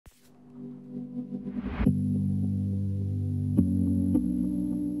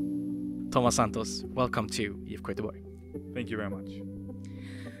Thomas Santos, welcome to IFK Göteborg. Thank you very much.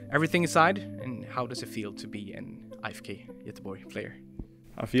 Everything aside, and how does it feel to be an IFK Göteborg player?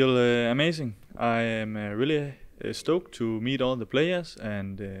 I feel amazing. I am really stoked to meet all the players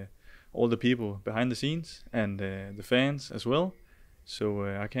and all the people behind the scenes and the fans as well. So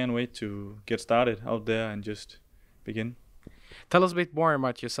I can't wait to get started out there and just begin. Tell us a bit more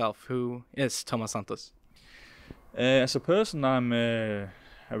about yourself. Who is Thomas Santos? As a person, I'm a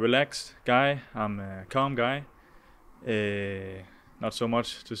relaxed guy. I'm a calm guy. Not so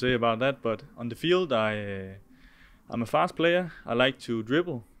much to say about that, but on the field, I'm a fast player. I like to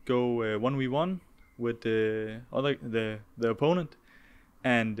dribble, go 1v1 with the opponent,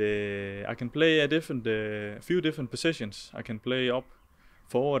 and I can play a few different positions. I can play up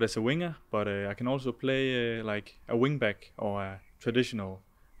forward as a winger, but I can also play like a wing back or a traditional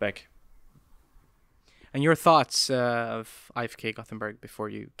back. And your thoughts of IFK Gothenburg before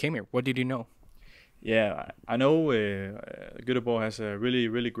you came here? What did you know? Yeah, I know Göteborg has a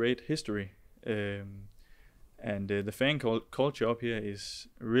really great history, and the fan culture up here is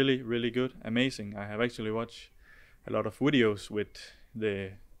really good, amazing. I have actually watched a lot of videos with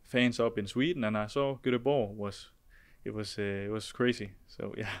the fans up in Sweden, and I saw Göteborg it was crazy.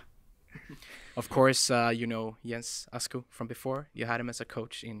 So yeah. Of course, you know Jens Asku from before. You had him as a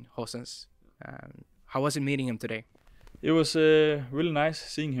coach in Horsens. How was it meeting him today? It was really nice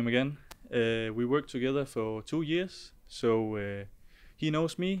seeing him again. We worked together for 2 years, so he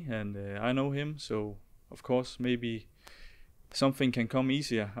knows me and I know him. So of course, maybe something can come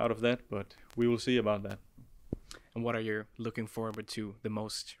easier out of that, but we will see about that. And what are you looking forward to the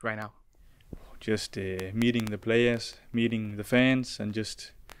most right now? Just meeting the players, meeting the fans, and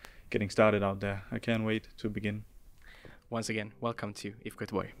just getting started out there. I can't wait to begin. Once again, welcome to IFK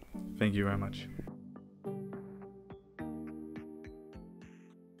Göteborg. Thank you very much.